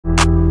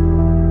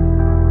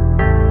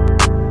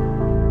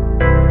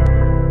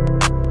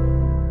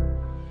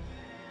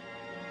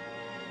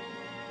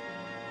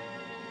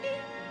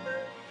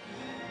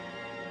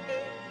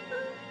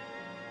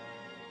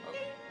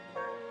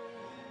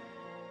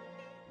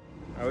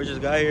Alright, we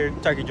just got here.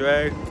 Turkey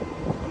drag.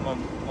 My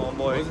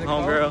boy,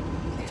 homegirl.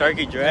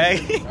 Turkey drag.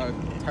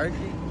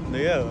 Turkey?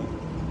 Yeah.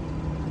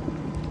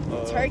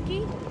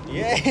 Turkey?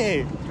 Yeah.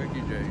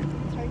 Turkey drag.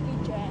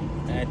 Turkey drag.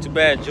 And too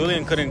bad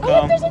Julian couldn't Oh,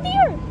 come. look, there's a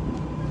deer.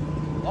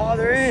 Oh,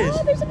 there is.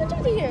 Oh, there's a bunch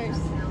of deers.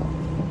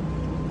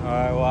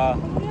 Alright, wow. Oh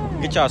my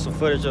God. Get y'all some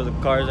footage of the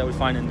cars that we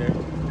find in there.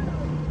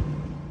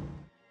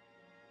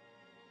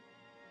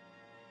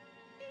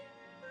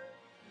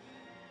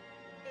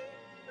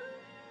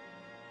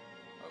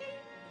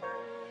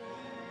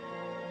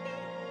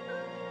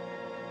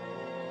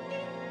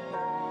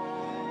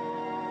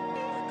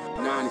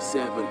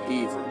 '97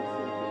 Evil.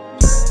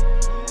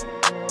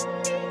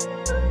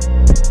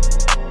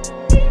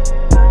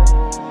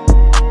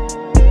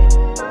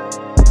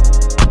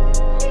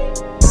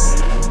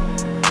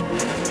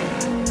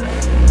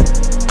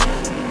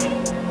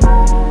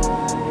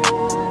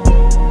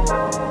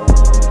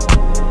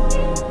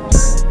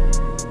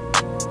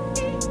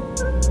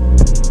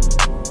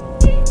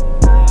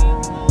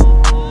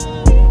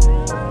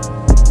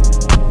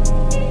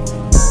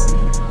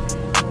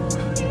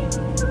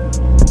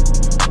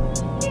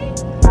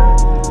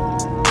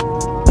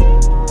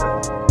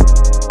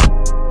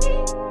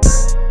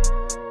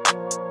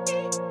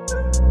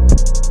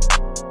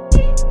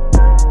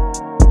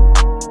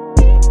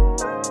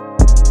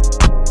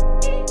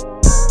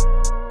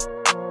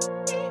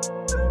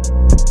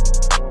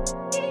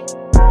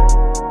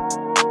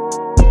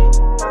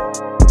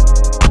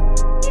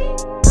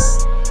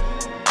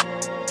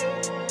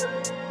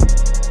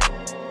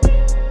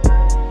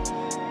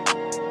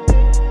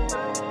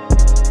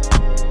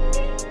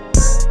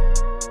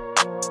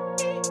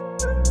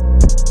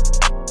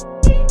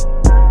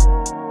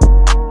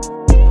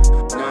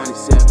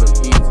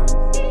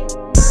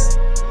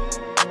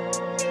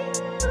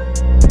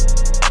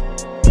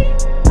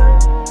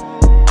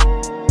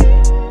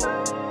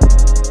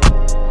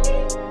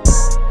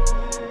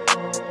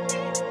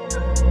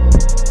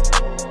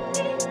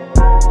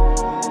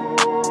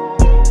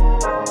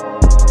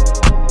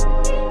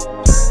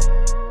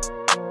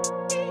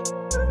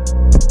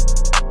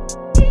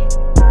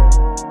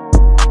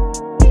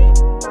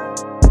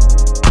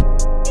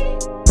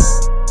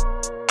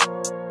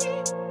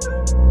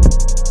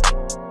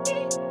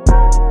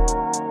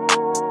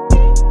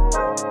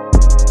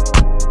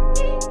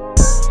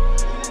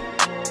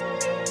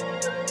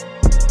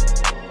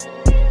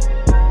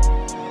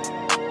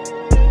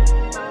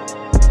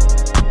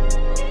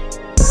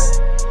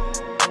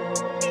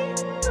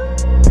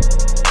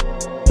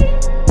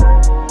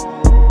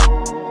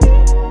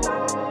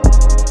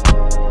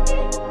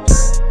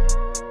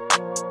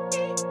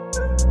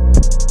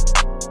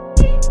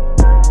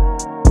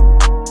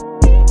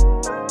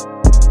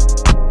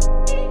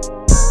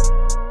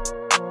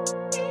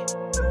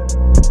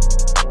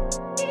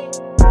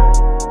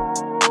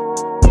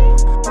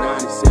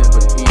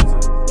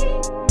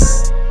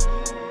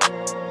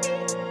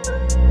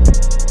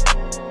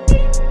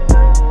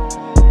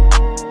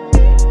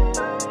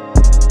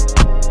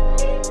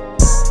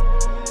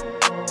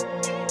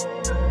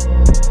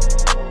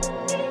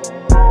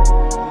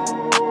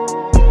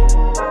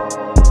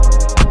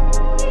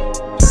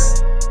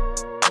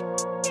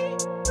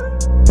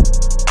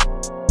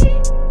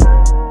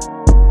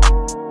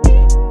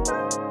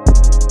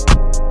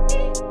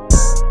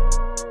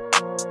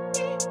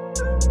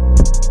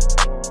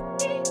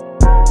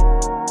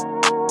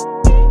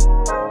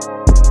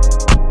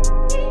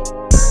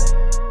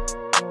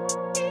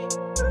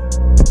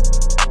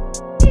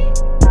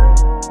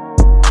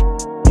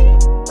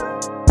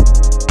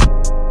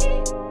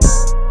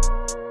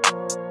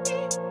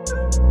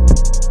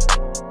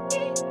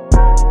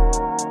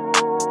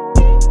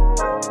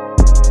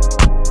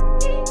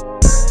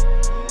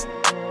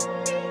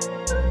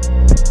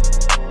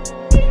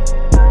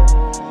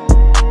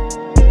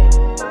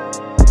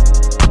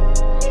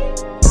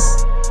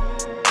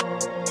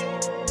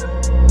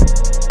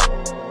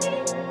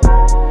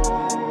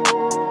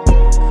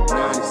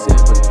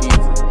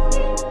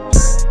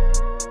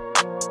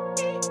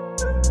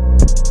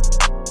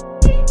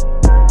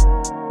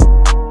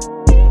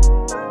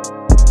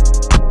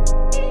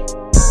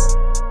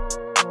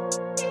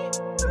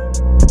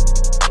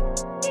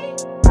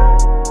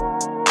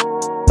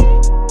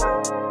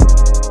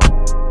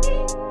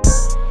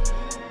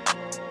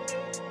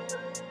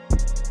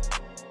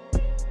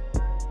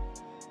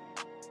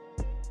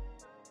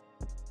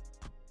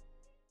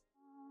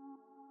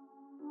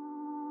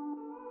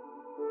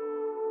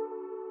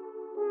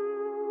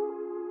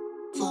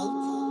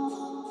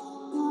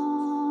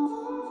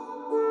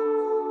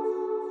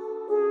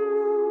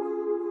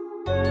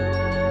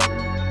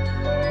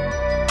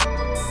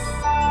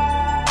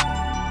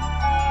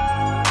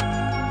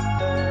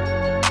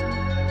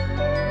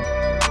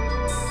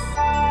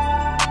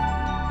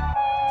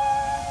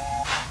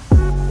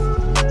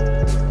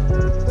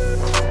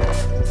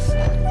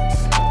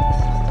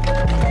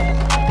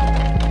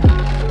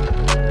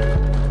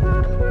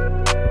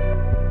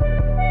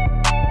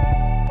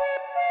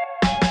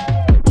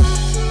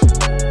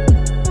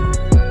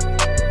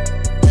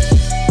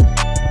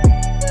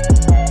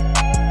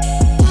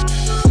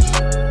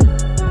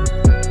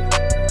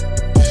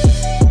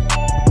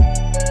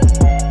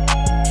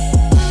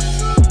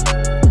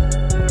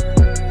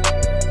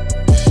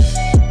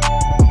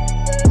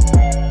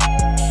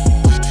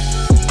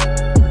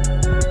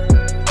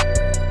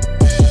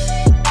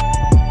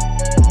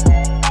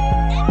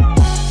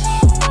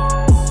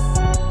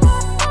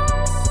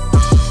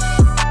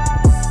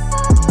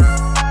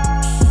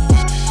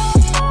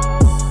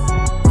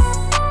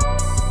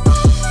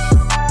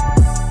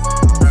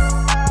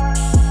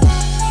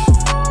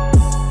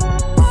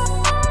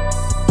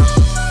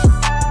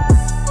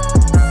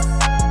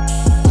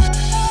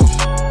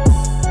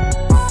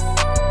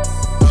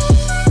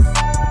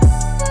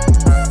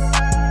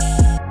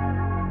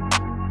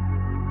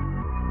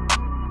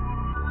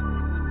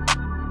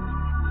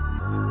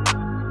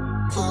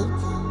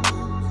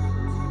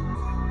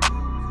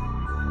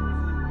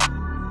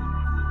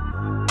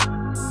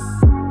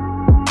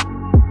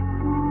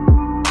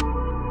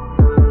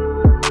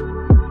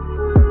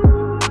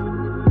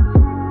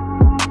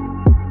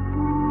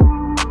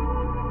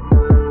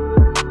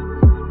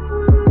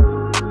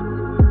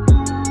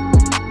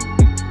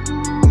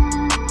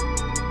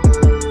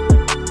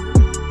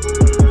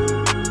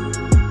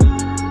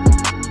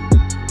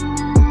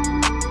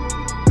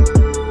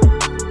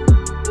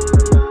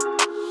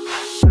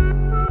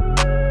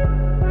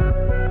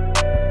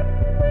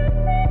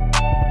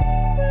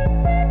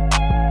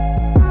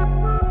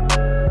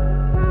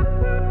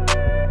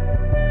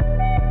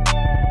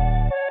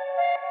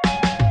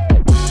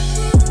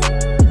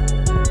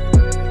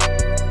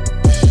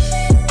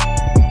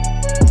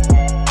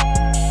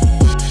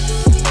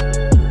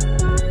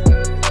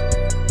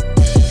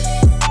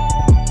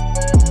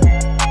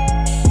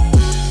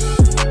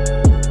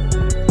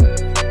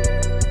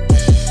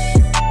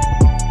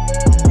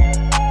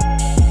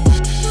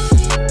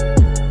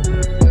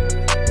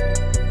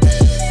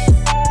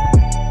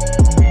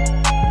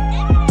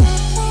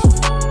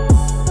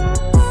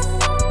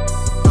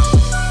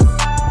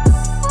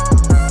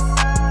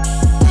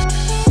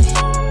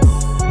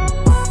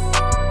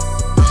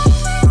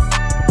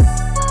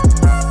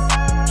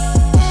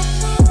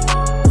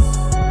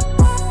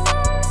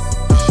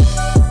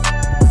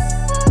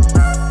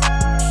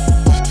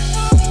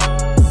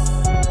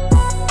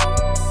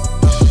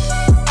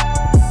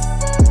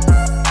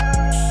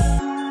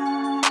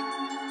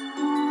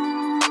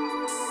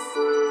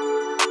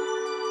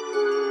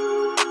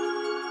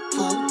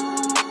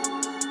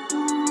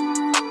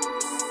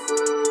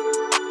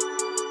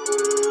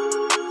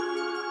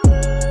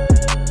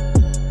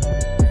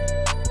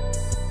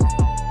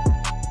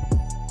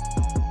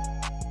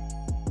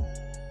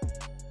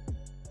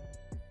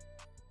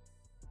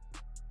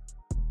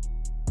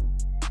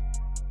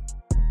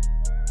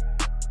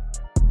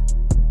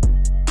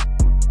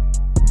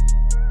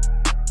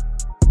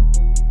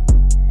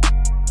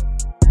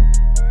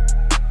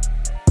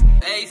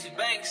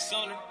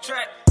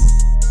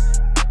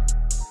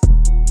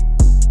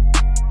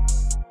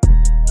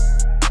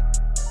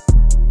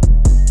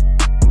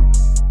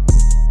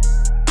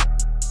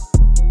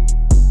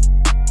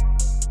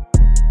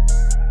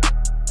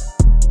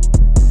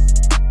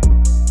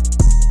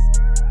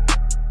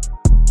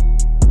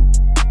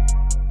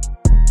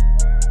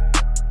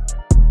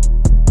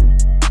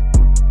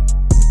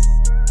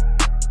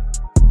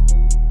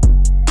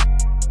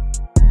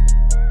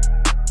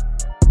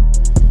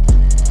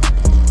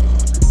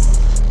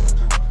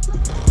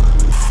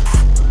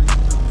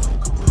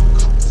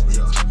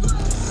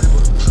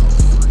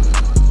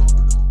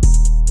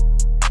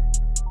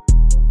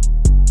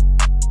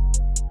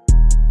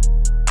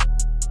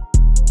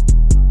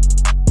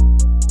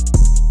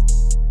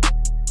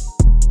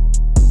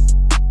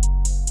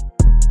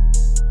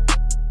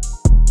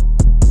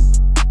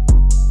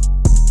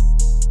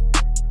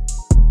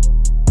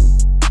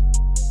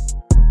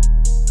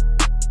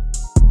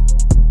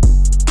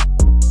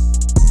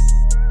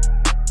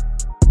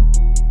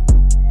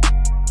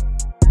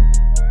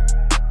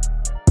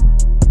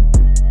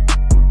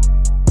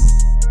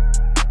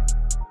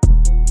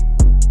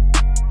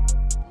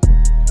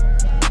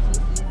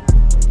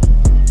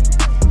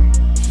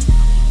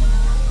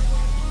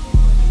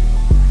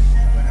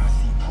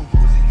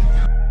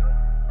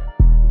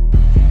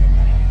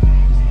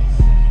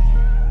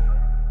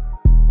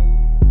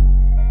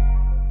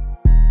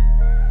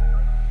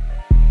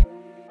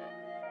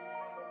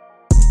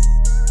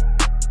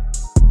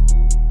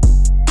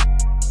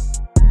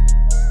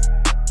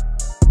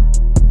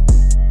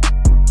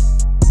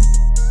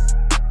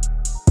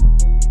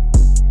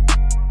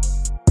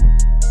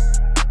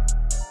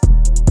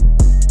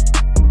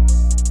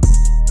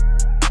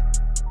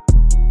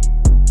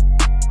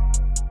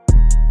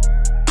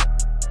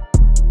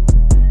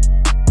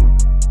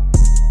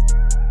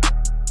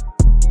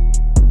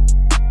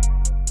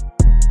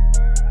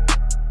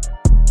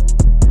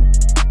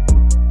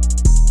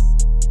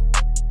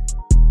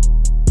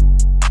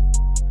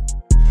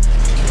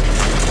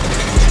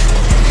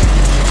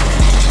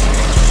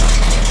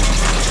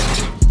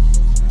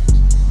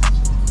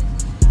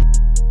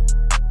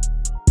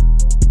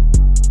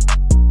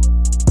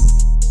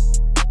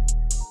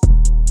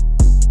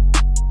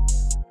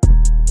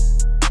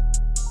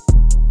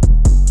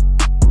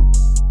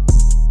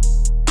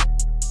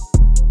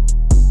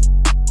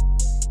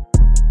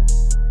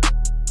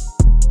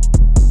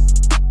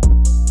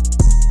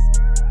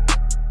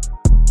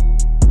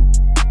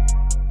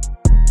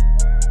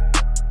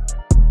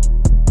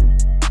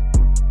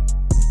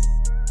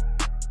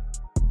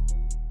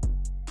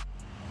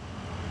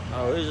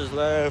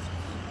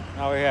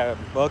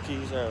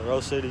 Buc-ee's at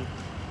Rose City.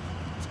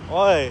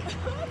 Oi.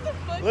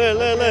 Look.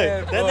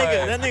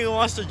 That nigga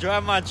wants to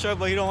drive my truck,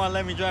 but he don't want to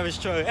let me drive his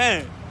truck.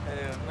 Hey.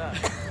 Hell nah.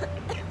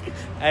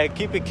 Hey,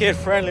 keep it kid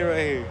friendly right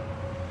here.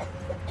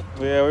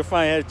 Yeah, we're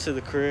finally headed to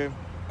the crib.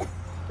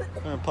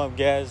 We're gonna pump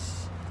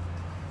gas,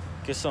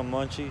 get some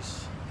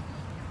munchies.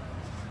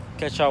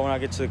 Catch y'all when I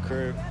get to the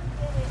crib.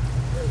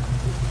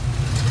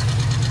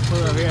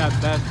 Pull up here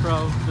at Bass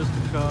Pro just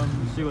to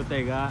come see what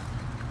they got.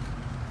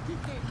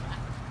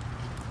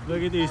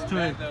 Look at these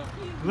twins.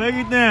 Look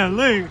at them.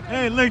 Look.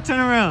 Hey, look. Turn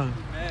around.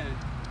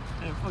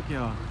 Hey, fuck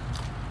y'all.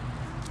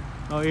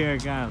 Oh, yeah,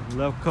 guys.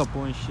 Love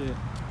couple and shit.